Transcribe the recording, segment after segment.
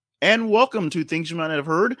And welcome to Things You Might Not Have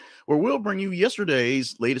Heard, where we'll bring you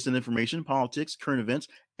yesterday's latest in information, politics, current events,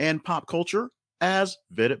 and pop culture as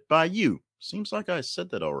vetted by you. Seems like I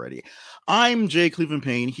said that already. I'm Jay Cleveland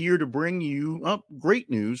Payne here to bring you great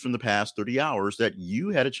news from the past 30 hours that you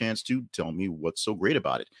had a chance to tell me what's so great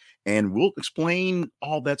about it. And we'll explain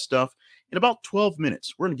all that stuff in about 12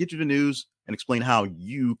 minutes. We're going to get you the news and explain how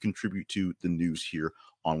you contribute to the news here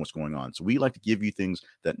on what's going on. So we like to give you things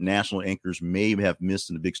that national anchors may have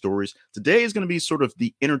missed in the big stories. Today is going to be sort of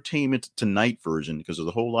the entertainment tonight version because there's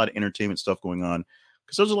a whole lot of entertainment stuff going on.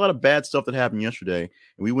 Because there's a lot of bad stuff that happened yesterday, and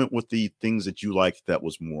we went with the things that you liked that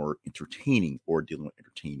was more entertaining or dealing with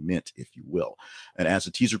entertainment, if you will. And as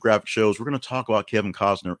the teaser graphic shows, we're going to talk about Kevin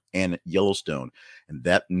Costner and Yellowstone, and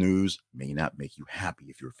that news may not make you happy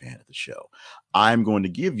if you're a fan of the show. I'm going to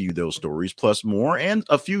give you those stories plus more, and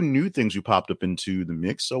a few new things who popped up into the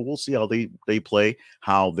mix. So we'll see how they play,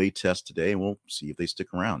 how they test today, and we'll see if they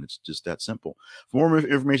stick around. It's just that simple. For more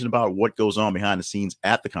information about what goes on behind the scenes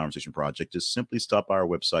at the Conversation Project, just simply stop by our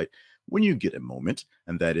website when you get a moment,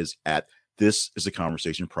 and that is at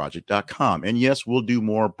thisisaconversationproject.com. And yes, we'll do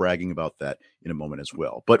more bragging about that in a moment as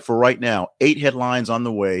well. But for right now, 8 headlines on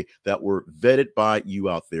the way that were vetted by you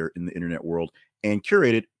out there in the internet world and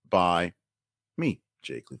curated by me,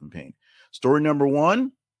 Jay Cleveland Payne. Story number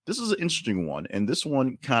 1. This is an interesting one, and this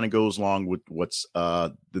one kind of goes along with what's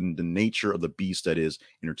the nature of the beast that is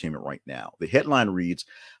entertainment right now. The headline reads,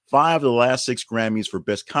 5 of the last 6 Grammys for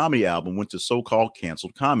Best Comedy Album went to so-called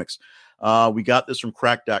canceled comics. We got this from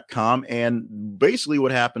crack.com, and basically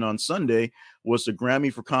what happened on Sunday was the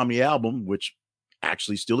Grammy for Comedy Album, which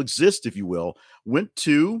actually still exists, if you will, went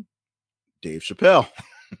to Dave Chappelle,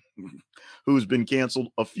 who's been canceled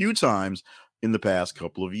a few times in the past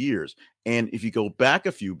couple of years. And if you go back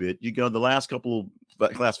a few bit, you go the last 6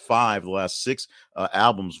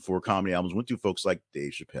 albums for comedy albums went to folks like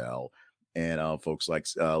Dave Chappelle and folks like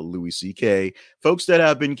Louis C.K., folks that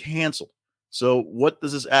have been canceled. So what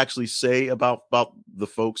does this actually say about the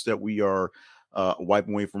folks that we are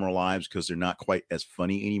wiping away from our lives because they're not quite as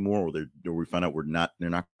funny anymore, or we find out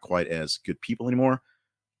they're not quite as good people anymore?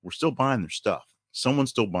 We're still buying their stuff. Someone's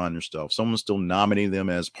still buying their stuff. Someone's still nominating them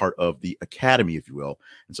as part of the academy, if you will.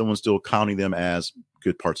 And someone's still counting them as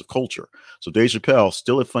good parts of culture. So Dave Chappelle,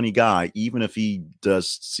 still a funny guy, even if he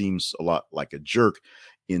seems a lot like a jerk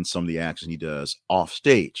in some of the actions he does off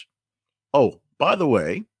stage. Oh, by the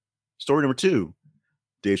way, story number 2,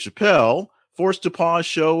 Dave Chappelle forced to pause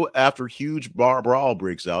show after huge brawl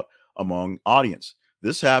breaks out among audience.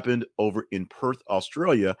 This happened over in Perth,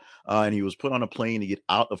 Australia, and he was put on a plane to get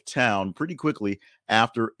out of town pretty quickly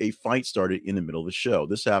after a fight started in the middle of the show.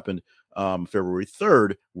 This happened February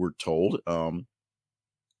 3rd, we're told.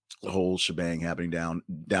 The whole shebang happening down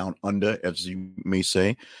under, as you may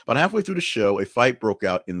say. About halfway through the show, a fight broke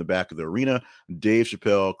out in the back of the arena. Dave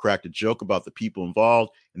Chappelle cracked a joke about the people involved,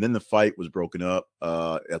 and then the fight was broken up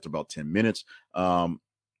after about 10 minutes.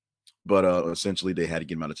 But essentially, they had to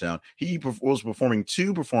get him out of town. He was performing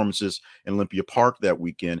 2 performances in Olympia Park that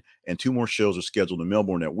weekend, and 2 more shows are scheduled in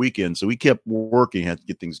Melbourne that weekend. So he kept working, had to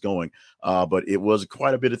get things going. But it was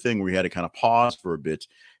quite a bit of thing where he had to kind of pause for a bit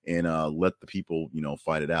and let the people,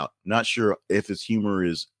 fight it out. Not sure if his humor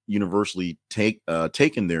is universally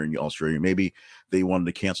taken there in Australia. Maybe they wanted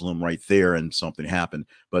to cancel him right there and something happened.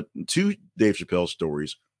 But 2 Dave Chappelle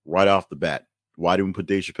stories right off the bat. Why didn't we put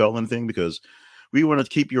Dave Chappelle in the thing? Because we want to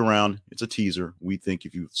keep you around. It's a teaser. We think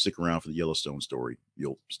if you stick around for the Yellowstone story,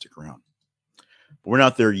 you'll stick around. But we're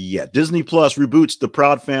not there yet. Disney Plus reboots the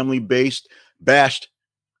Proud Family bashed.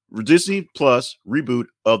 Disney Plus reboot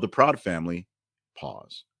of the Proud Family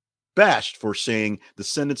bashed for saying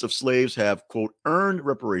descendants of slaves have, quote, earned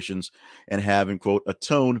reparations and having, quote,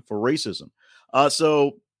 atoned for racism.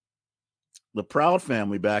 So the Proud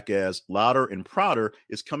Family, back as Louder and Prouder,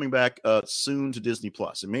 is coming back soon to Disney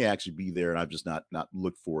Plus. It may actually be there, and I've just not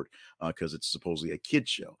looked for it because it's supposedly a kid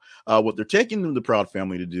show. What they're taking the Proud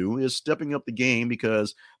Family to do is stepping up the game,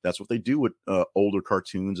 because that's what they do with older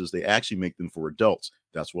cartoons, is they actually make them for adults.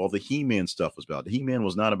 That's what all the He-Man stuff was about. The He-Man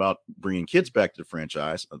was not about bringing kids back to the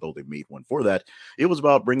franchise, although they made one for that. It was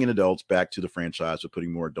about bringing adults back to the franchise, but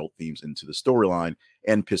putting more adult themes into the storyline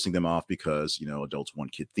and pissing them off because, adults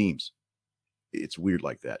want kid themes. It's weird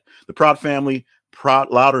like that. The Proud Family,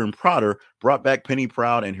 Louder and Prouder, brought back Penny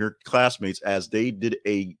Proud and her classmates as they did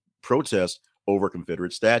a protest over a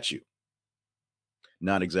Confederate statue.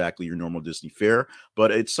 Not exactly your normal Disney fare,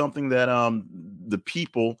 but it's something that the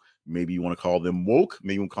people, maybe you want to call them woke,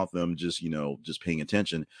 maybe you want to call them just paying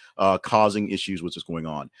attention, causing issues with what's going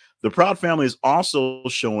on. The Proud Family is also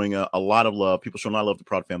showing a lot of love. People showing a lot of love to the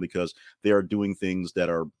Proud Family because they are doing things that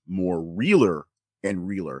are more realer and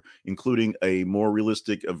realer, including a more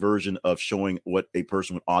realistic version of showing what a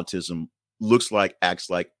person with autism looks like, acts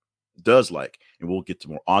like, does like. And we'll get to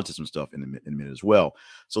more autism stuff in a minute as well.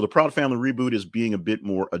 So the Proud Family reboot is being a bit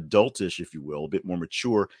more adultish, if you will, a bit more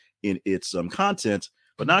mature in its content,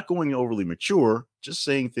 but not going overly mature, just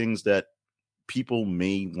saying things that people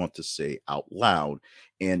may want to say out loud.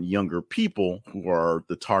 And younger people, who are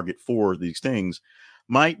the target for these things,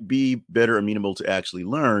 might be better amenable to actually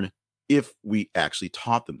learn if we actually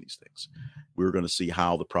taught them these things. We're going to see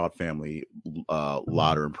how the Proud Family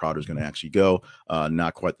Lauder and Prouder is going to actually go.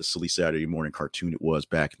 Not quite the silly Saturday morning cartoon it was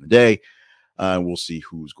back in the day. We'll see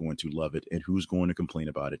who's going to love it and who's going to complain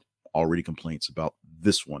about it. Already complaints about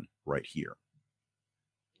this one right here.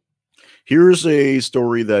 Here's a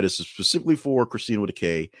story that is specifically for Christina with a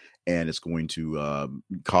K, and it's going to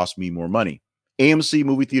cost me more money. AMC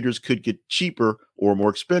movie theaters could get cheaper or more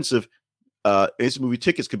expensive. AMC movie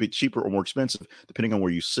tickets could be cheaper or more expensive depending on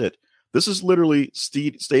where you sit. This is literally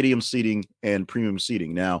stadium seating and premium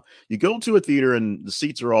seating. Now, you go to a theater and the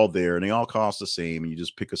seats are all there and they all cost the same, and you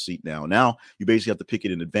just pick a seat now. Now, you basically have to pick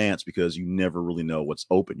it in advance because you never really know what's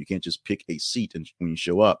open. You can't just pick a seat and when you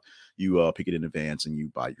show up. You pick it in advance and you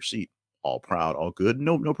buy your seat. All proud, all good,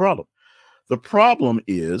 no problem. The problem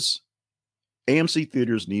is AMC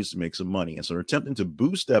theaters needs to make some money, and so they're attempting to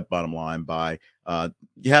boost that bottom line by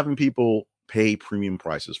having people pay premium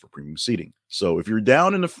prices for premium seating. So if you're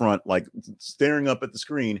down in the front, like staring up at the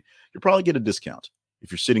screen, you'll probably get a discount.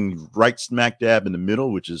 If you're sitting right smack dab in the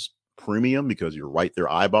middle, which is premium because you're right there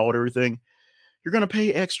eyeballed everything, you're going to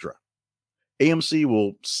pay extra. AMC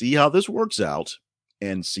will see how this works out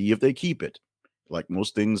and see if they keep it. Like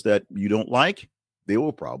most things that you don't like, they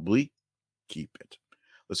will probably keep it.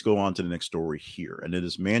 Let's go on to the next story here. And it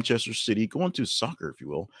is Manchester City, going to soccer, if you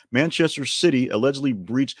will. Manchester City allegedly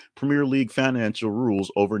breached Premier League financial rules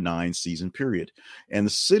over 9-season period. And the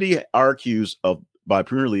city are accused by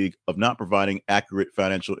Premier League of not providing accurate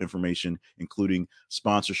financial information, including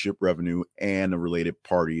sponsorship revenue and the related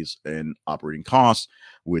parties and operating costs,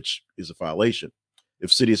 which is a violation.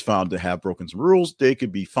 If City is found to have broken some rules, they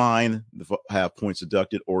could be fined, have points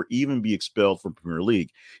deducted, or even be expelled from Premier League.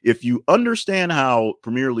 If you understand how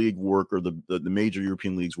Premier League work or the major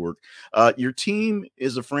European leagues work, your team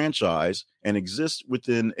is a franchise and exists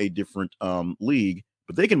within a different league,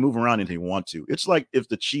 but they can move around if they want to. It's like if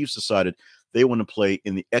the Chiefs decided they want to play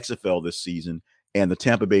in the XFL this season, and the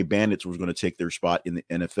Tampa Bay Bandits was going to take their spot in the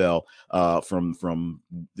NFL from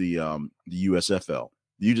the USFL.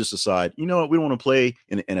 You just decide, you know what, we don't want to play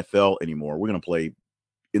in the NFL anymore. We're going to play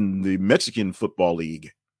in the Mexican Football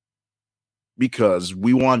League because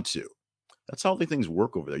we want to. That's how the things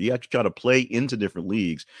work over there. You have to try to play into different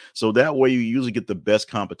leagues. So that way you usually get the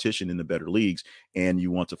best competition in the better leagues, and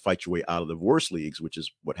you want to fight your way out of the worst leagues, which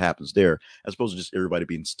is what happens there, as opposed to just everybody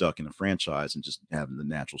being stuck in a franchise and just having the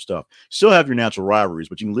natural stuff. Still have your natural rivalries,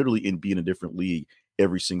 but you can literally be in a different league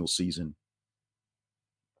every single season.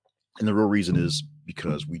 And the real reason is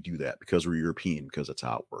because we do that, because we're European, because that's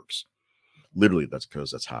how it works. Literally, that's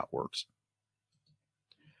because that's how it works.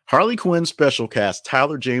 Harley Quinn special cast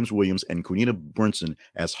Tyler James Williams and Quinina Brunson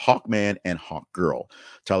as Hawkman and Hawkgirl.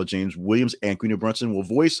 Tyler James Williams and Quinina Brunson will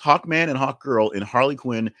voice Hawkman and Hawkgirl in Harley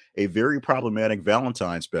Quinn, a very problematic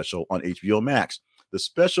Valentine special on HBO Max. The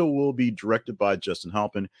special will be directed by Justin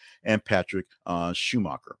Halpin and Patrick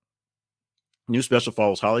Schumacher. New special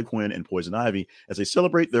follows Harley Quinn and Poison Ivy as they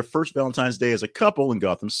celebrate their first Valentine's Day as a couple in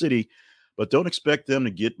Gotham City, but don't expect them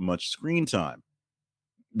to get much screen time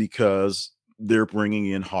because they're bringing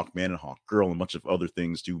in Hawkman and Hawkgirl and a bunch of other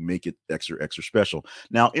things to make it extra special.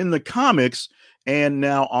 Now, in the comics and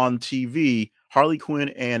now on TV, Harley Quinn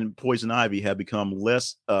and Poison Ivy have become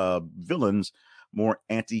less villains, more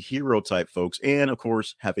anti-hero type folks, and of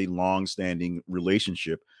course have a long-standing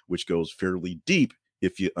relationship, which goes fairly deep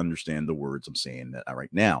if you understand the words I'm saying right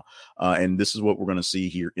now. And this is what we're going to see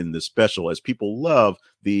here in this special, as people love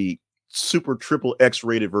the super triple X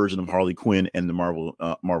rated version of Harley Quinn and the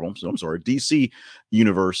DC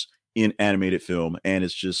universe in animated film. And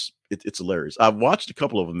it's just, it's hilarious. I've watched a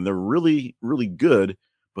couple of them. They're really, really good,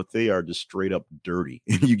 but they are just straight up dirty.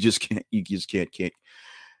 You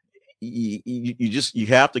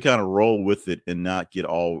have to kind of roll with it and not get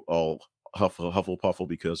all huffle puffle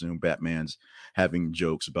because Batman's having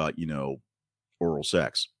jokes about oral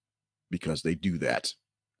sex, because they do that.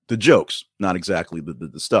 The jokes, not exactly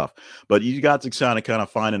the stuff, but you got to kind of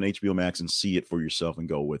find an HBO Max and see it for yourself and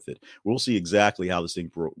go with it. We'll see exactly how this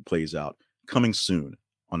thing plays out coming soon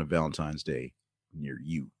on a Valentine's Day near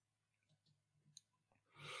you.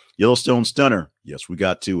 Yellowstone Stunner. Yes, we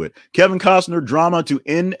got to it. Kevin Costner drama to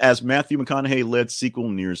end as Matthew McConaughey-led sequel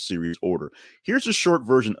nears series order. Here's a short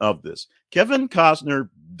version of this. Kevin Costner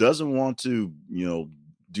doesn't want to,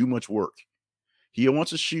 do much work. He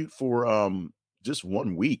wants to shoot for just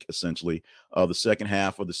 1 week, essentially, the second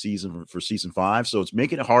half of the season for season 5. So it's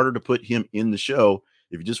making it harder to put him in the show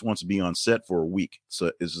if he just wants to be on set for a week.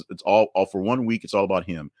 So it's all for 1 week. It's all about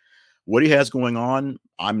him. What he has going on,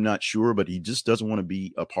 I'm not sure, but he just doesn't want to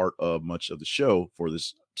be a part of much of the show for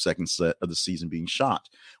this second set of the season being shot,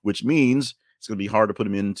 which means it's going to be hard to put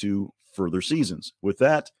him into further seasons. With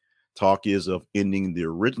that, talk is of ending the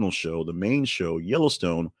original show, the main show,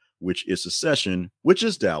 Yellowstone, which is Succession, which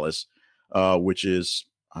is Dallas, which is,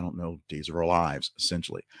 I don't know, Days of Our Lives,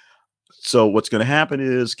 essentially. So what's going to happen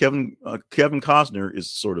is Kevin Costner is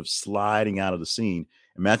sort of sliding out of the scene,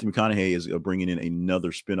 and Matthew McConaughey is bringing in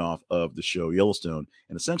another spinoff of the show Yellowstone,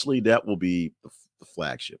 and essentially that will be the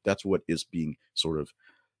flagship. That's what is being sort of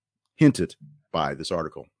hinted by this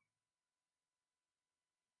article.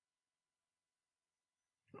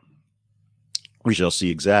 We shall see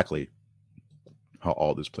exactly how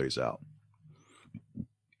all this plays out.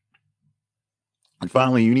 And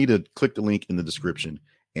finally, you need to click the link in the description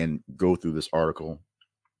and go through this article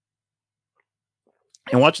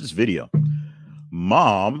and watch this video.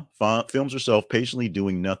 Mom films herself patiently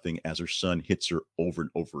doing nothing as her son hits her over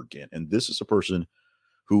and over again. And this is a person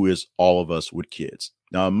who is all of us with kids.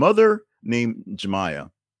 Now, a mother named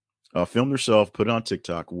Jemiah filmed herself, put it on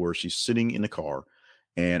TikTok, where she's sitting in the car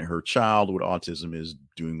and her child with autism is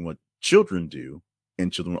doing what children do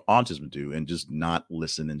and children with autism do, and just not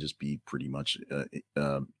listen and just be pretty much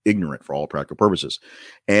ignorant for all practical purposes.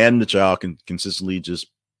 And the child can consistently just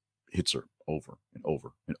hits her over and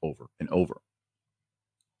over and over and over.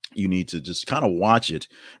 You need to just kind of watch it,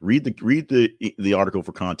 read the article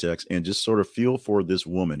for context, and just sort of feel for this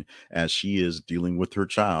woman as she is dealing with her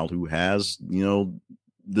child who has,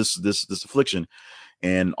 this affliction,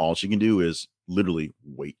 and all she can do is literally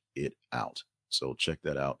wait it out. So check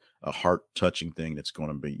that out. A heart-touching thing that's going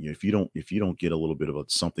to be, if you don't get a little bit of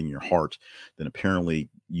something in your heart, then apparently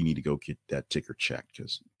you need to go get that ticker checked,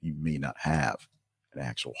 because you may not have an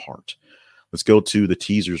actual heart. Let's go to the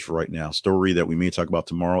teasers for right now. Story that we may talk about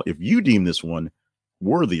tomorrow, if you deem this one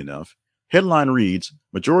worthy enough. Headline reads: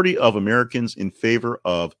 majority of Americans in favor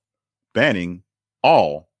of banning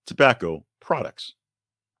all tobacco products,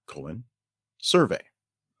 survey.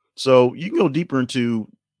 So you can go deeper into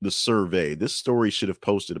the survey. This story should have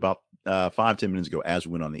posted about 5-10 minutes ago as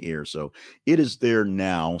we went on the air. So it is there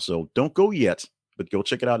now. So don't go yet, but go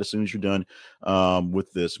check it out as soon as you're done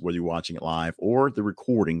with this, whether you're watching it live or the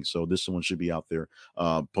recording. So this one should be out there,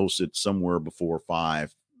 posted somewhere before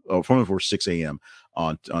 6 a.m.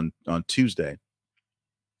 on Tuesday.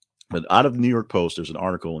 But out of the New York Post, there's an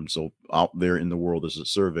article, and so out there in the world, there's a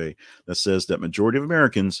survey that says that majority of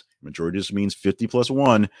Americans, majority just means 50 plus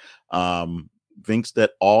 1, thinks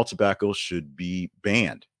that all tobacco should be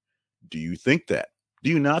banned. Do you think that? Do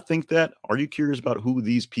you not think that? Are you curious about who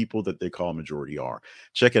these people that they call majority are?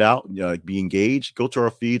 Check it out. Be engaged. Go to our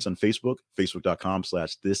feeds on Facebook,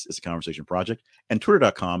 facebook.com/This Is a Conversation Project, and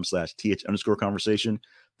twitter.com/th_conversation.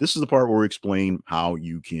 This is the part where we explain how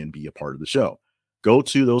you can be a part of the show. Go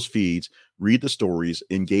to those feeds, read the stories,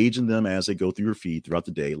 engage in them as they go through your feed throughout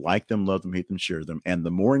the day. Like them, love them, hate them, share them. And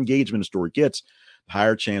the more engagement a story gets, the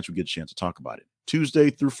higher chance we get a chance to talk about it.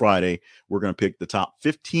 Tuesday through Friday, we're going to pick the top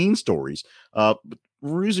 15 stories.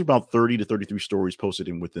 We're usually about 30 to 33 stories posted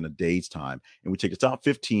in within a day's time. And we take the top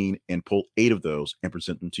 15 and pull 8 of those and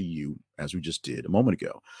present them to you, as we just did a moment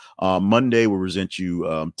ago. Monday, we'll present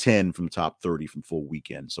you 10 from the top 30 from full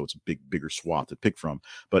weekend. So it's a bigger swath to pick from.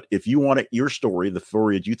 But if you want your story, the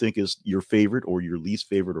story that you think is your favorite or your least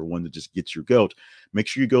favorite, or one that just gets your goat, make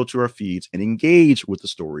sure you go to our feeds and engage with the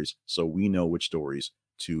stories so we know which stories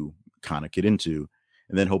to kind of get into,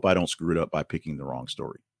 and then hope I don't screw it up by picking the wrong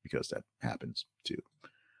story, because that happens too.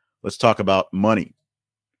 Let's talk about money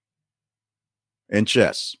and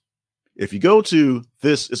chess. If you go to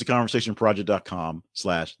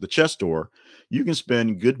thisisaconversationproject.com/the chess store, you can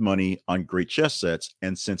spend good money on great chess sets.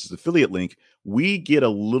 And since it's affiliate link, we get a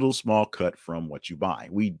little small cut from what you buy.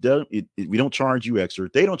 We don't charge you extra.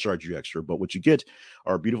 They don't charge you extra, but what you get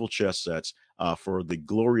are beautiful chess sets for the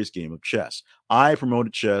glorious game of chess. I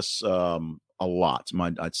promoted chess a lot.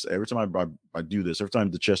 Every time I do this, every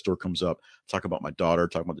time the chess store comes up, talk about my daughter,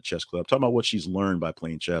 talk about the chess club, talk about what she's learned by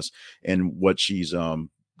playing chess and what she's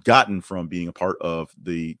gotten from being a part of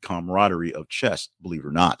the camaraderie of chess. Believe it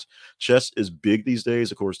or not, chess is big these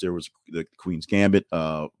days. Of course, there was the Queen's Gambit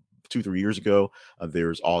 2-3 years ago.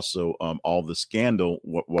 There's also all the scandal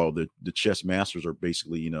while the chess masters are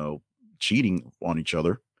basically, cheating on each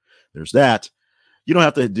other. There's that. You don't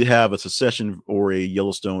have to have a Secession or a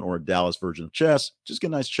Yellowstone or a Dallas version of chess. Just get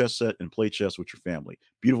a nice chess set and play chess with your family.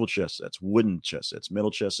 Beautiful chess sets, wooden chess sets,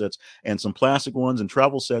 metal chess sets, and some plastic ones and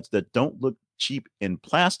travel sets that don't look cheap in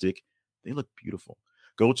plastic. They look beautiful.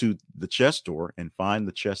 Go to the chess store and find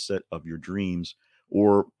the chess set of your dreams,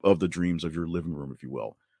 or of the dreams of your living room, if you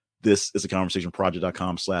will. This is a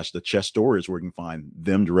conversationproject.com/the chess store is where you can find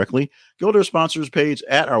them directly. Go to their sponsors page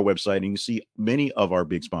at our website and you can see many of our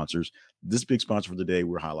big sponsors. This big sponsor for the day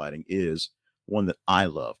we're highlighting is one that I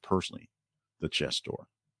love personally, the chess store.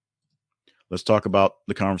 Let's talk about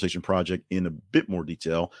the Conversation Project in a bit more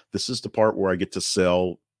detail. This is the part where I get to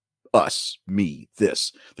sell this.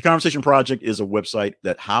 The Conversation Project is a website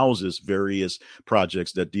that houses various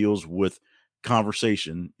projects that deals with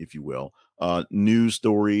conversation, if you will, news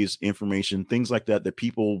stories, information, things like that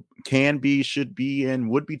people can be, should be, and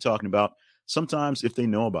would be talking about sometimes if they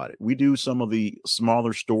know about it. We do some of the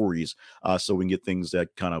smaller stories so we can get things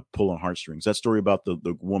that kind of pull on heartstrings. That story about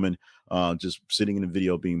the woman just sitting in a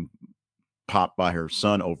video being popped by her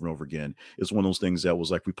son over and over again is one of those things that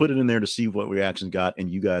was like, we put it in there to see what reactions got,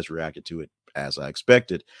 and you guys reacted to it as I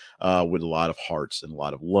expected, with a lot of hearts and a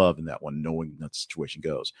lot of love in that one, knowing that the situation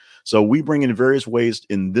goes. So we bring in various ways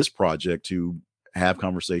in this project to have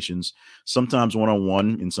conversations, sometimes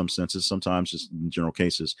one-on-one in some senses, sometimes just in general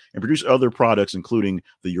cases, and produce other products, including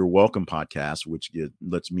the You're Welcome podcast, which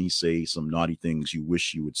lets me say some naughty things you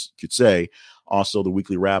wish you could say. Also, the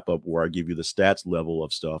weekly wrap-up, where I give you the stats level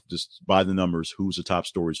of stuff, just by the numbers, who's the top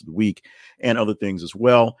stories of the week, and other things as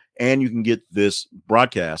well. And you can get this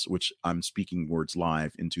broadcast, which I'm speaking words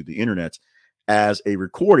live into the internet, as a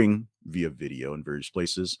recording via video in various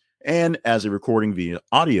places, and as a recording via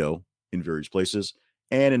audio in various places,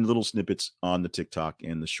 and in little snippets on the TikTok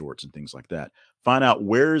and the shorts and things like that. Find out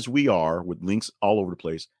where's we are with links all over the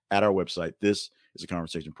place at our website. This is a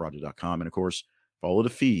conversationproject.com. And of course, follow the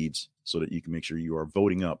feeds so that you can make sure you are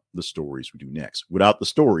voting up the stories we do next. Without the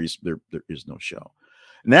stories, there is no show.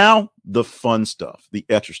 Now, the fun stuff, the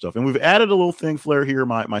extra stuff. And we've added a little thing flair here.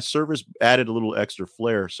 My service added a little extra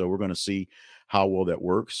flair. So we're going to see how well that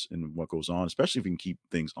works and what goes on, especially if we can keep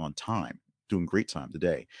things on time. Doing great time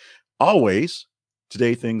today. Always,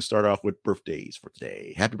 today things start off with birthdays for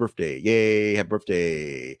today. Happy birthday. Yay, happy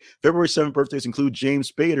birthday. February 7th birthdays include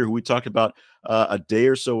James Spader, who we talked about a day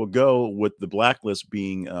or so ago with the Blacklist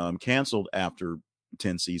being canceled after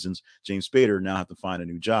 10 seasons. James Spader now have to find a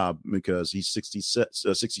new job because he's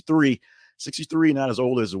 63, not as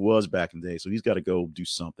old as it was back in the day. So he's got to go do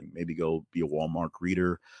something. Maybe go be a Walmart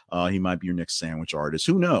greeter. He might be your next sandwich artist.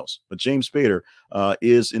 Who knows? But James Spader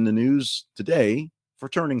is in the news today for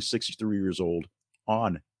turning 63 years old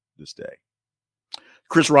on this day.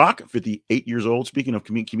 Chris Rock, 58 years old. Speaking of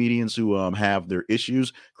comedians who have their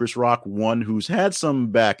issues, Chris Rock, one who's had some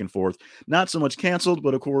back and forth, not so much canceled,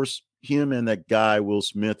 but of course, him and that guy, Will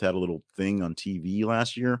Smith, had a little thing on TV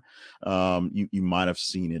last year. You might have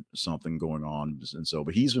seen it, something going on. And so,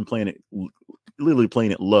 but he's been literally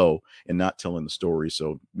playing it low and not telling the story.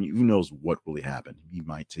 So who knows what really happened? He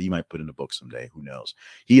might put in a book someday. Who knows?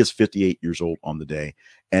 He is 58 years old on the day.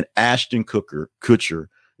 And Ashton Kutcher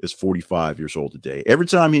is 45 years old today. Every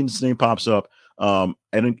time his name pops up, and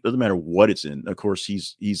it doesn't matter what it's in. Of course,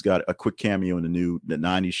 he's got a quick cameo in the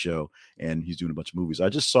 90s show, and he's doing a bunch of movies. I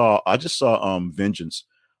just saw Vengeance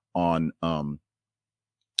on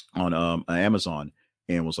Amazon,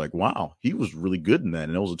 and was like, wow, he was really good in that.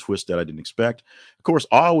 And that was a twist that I didn't expect. Of course,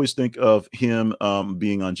 I always think of him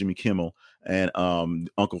being on Jimmy Kimmel and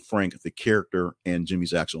Uncle Frank, the character, and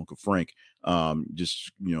Jimmy's actual Uncle Frank,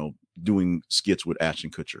 just doing skits with Ashton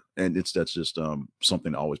Kutcher. And that's just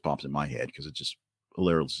something that always pops in my head because it's just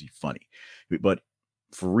hilariously funny. But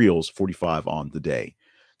for reals, 45 on the day.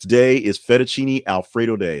 Today is Fettuccine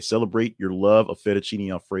Alfredo Day. Celebrate your love of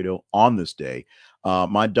fettuccine Alfredo on this day.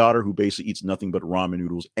 My daughter, who basically eats nothing but ramen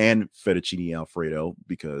noodles and fettuccine Alfredo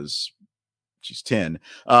because she's 10,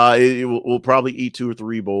 will probably eat 2 or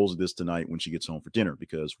 3 bowls of this tonight when she gets home for dinner,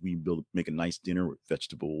 because we make a nice dinner with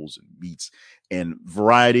vegetables and meats and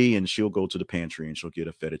variety. And she'll go to the pantry and she'll get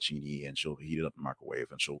a fettuccine and she'll heat it up in the microwave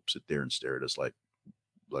and she'll sit there and stare at us like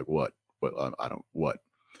what? What?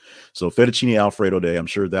 So Fettuccine Alfredo Day, I'm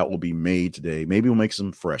sure that will be made today. Maybe we'll make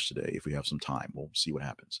some fresh today if we have some time. We'll see what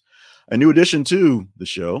happens. A new addition to the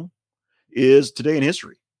show is Today in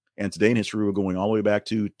History. And Today in History, we're going all the way back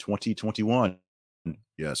to 2021.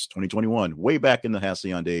 Yes, 2021, way back in the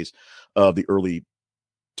halcyon days of the early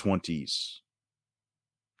 20s.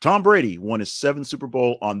 Tom Brady won his 7th Super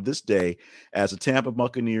Bowl on this day as the Tampa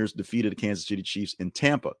Buccaneers defeated the Kansas City Chiefs in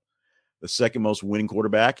Tampa. The second most winning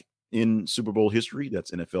quarterback in Super Bowl history,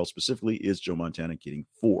 that's NFL specifically, is Joe Montana, getting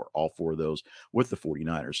 4, all 4 of those with the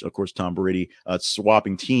 49ers. Of course, Tom Brady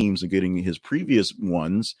swapping teams and getting his previous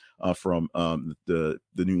ones from the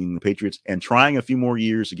New England Patriots and trying a few more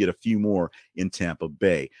years to get a few more in Tampa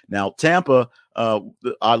Bay. Now, Tampa,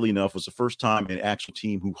 oddly enough, was the first time an actual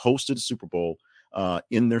team who hosted a Super Bowl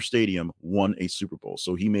in their stadium won a Super Bowl.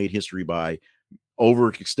 So he made history by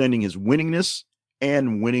overextending his winningness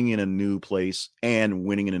and winning in a new place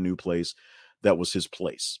that was his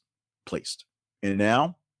placed. And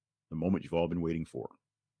now, the moment you've all been waiting for,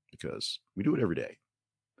 because we do it every day.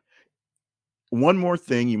 One more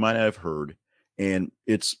thing you might have heard, and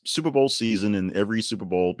it's Super Bowl season, and every Super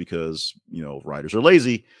Bowl, because, writers are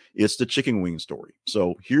lazy, it's the chicken wing story.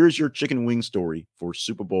 So here's your chicken wing story for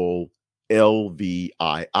Super Bowl LVII.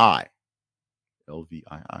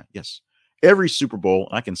 LVII, yes. Every Super Bowl,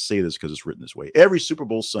 I can say this because it's written this way, every Super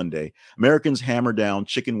Bowl Sunday, Americans hammer down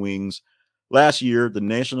chicken wings. Last year, the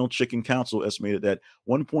National Chicken Council estimated that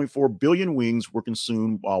 1.4 billion wings were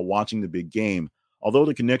consumed while watching the big game. Although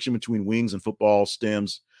the connection between wings and football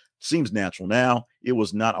seems natural now, it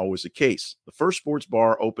was not always the case. The first sports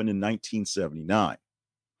bar opened in 1979,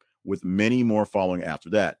 with many more following after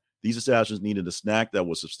that. These establishments needed a snack that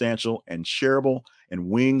was substantial and shareable, and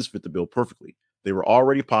wings fit the bill perfectly. They were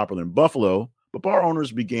already popular in Buffalo, but bar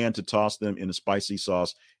owners began to toss them in a spicy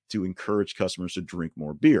sauce to encourage customers to drink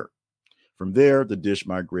more beer. From there, the dish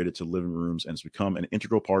migrated to living rooms and has become an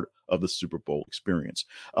integral part of the Super Bowl experience.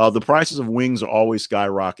 The prices of wings are always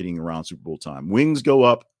skyrocketing around Super Bowl time. Wings go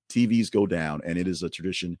up, TVs go down, and it is a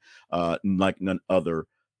tradition like none other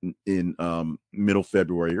in middle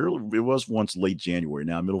February. It was once late January,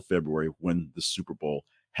 now middle February, when the Super Bowl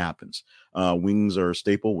happens. Wings are a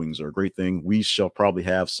staple. Wings are a great thing. We shall probably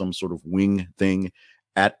have some sort of wing thing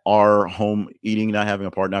at our home eating, not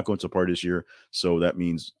going to a party this year. So that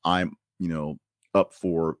means I'm, up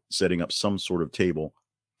for setting up some sort of table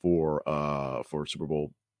for Super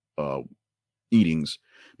Bowl eatings,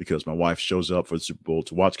 because my wife shows up for the Super Bowl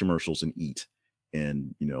to watch commercials and eat.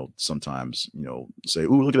 And, sometimes, say,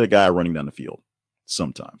 ooh, look at that guy running down the field.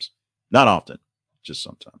 Sometimes, not often, just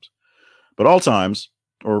sometimes, but all times,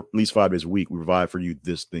 or at least 5 days a week, we provide for you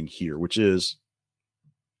this thing here, which is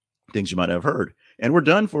things you might have heard. And we're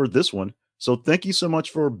done for this one. So thank you so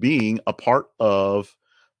much for being a part of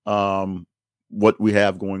what we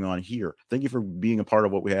have going on here. Thank you for being a part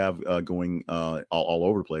of what we have going all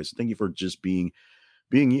over the place. Thank you for just being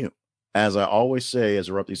you. As I always say, as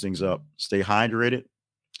I wrap these things up, stay hydrated,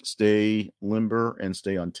 stay limber, and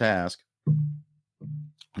stay on task,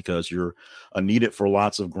 because you're needed for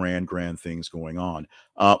lots of grand things going on.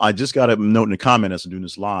 I just got a note in the comment as I'm doing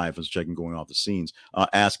this live, as checking going off the scenes,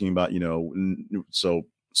 asking about, so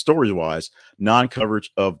stories wise,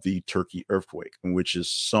 non-coverage of the Turkey earthquake, which is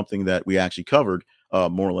something that we actually covered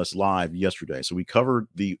more or less live yesterday. So we covered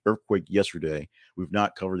the earthquake yesterday. We've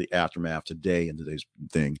not covered the aftermath today in today's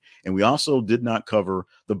thing. And we also did not cover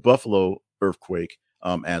the Buffalo earthquake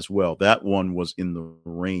as well. That one was in the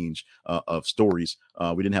range of stories.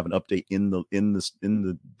 We didn't have an update in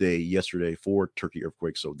the day yesterday for Turkey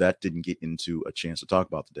earthquake, so that didn't get into a chance to talk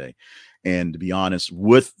about today. And to be honest,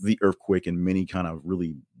 with the earthquake and many kind of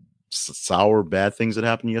really sour bad things that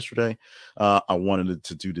happened yesterday, I wanted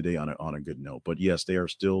to do today on a good note. But yes, they are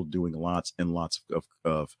still doing lots and lots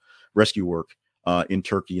of rescue work in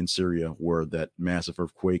Turkey and Syria, where that massive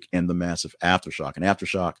earthquake and the massive aftershock. And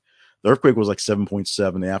aftershock, the earthquake was like 7.7. The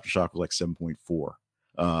aftershock was like 7.4.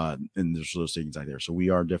 And there's those things out there. So we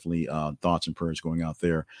are definitely thoughts and prayers going out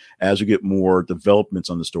there. As we get more developments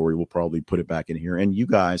on the story, we'll probably put it back in here, and you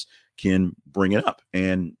guys can bring it up.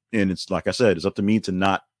 And it's like I said, it's up to me to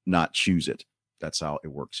not choose it. That's how it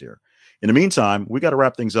works here. In the meantime, we got to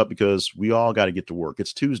wrap things up because we all got to get to work.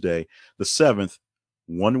 It's Tuesday, the 7th,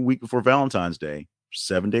 1 week before Valentine's Day,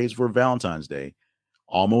 7 days before Valentine's Day,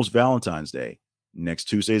 almost Valentine's Day. Next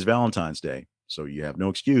Tuesday is Valentine's Day. So you have no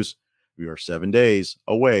excuse. We are 7 days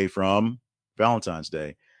away from Valentine's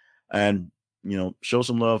Day. And, show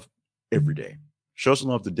some love every day. Show some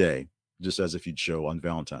love today, just as if you'd show on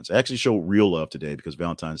Valentine's. Actually show real love today, because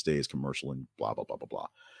Valentine's Day is commercial and blah, blah, blah, blah, blah.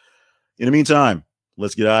 In the meantime,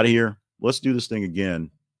 let's get out of here. Let's do this thing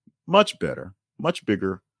again. Much better, much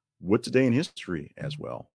bigger, with today in history as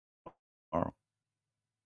well. All right.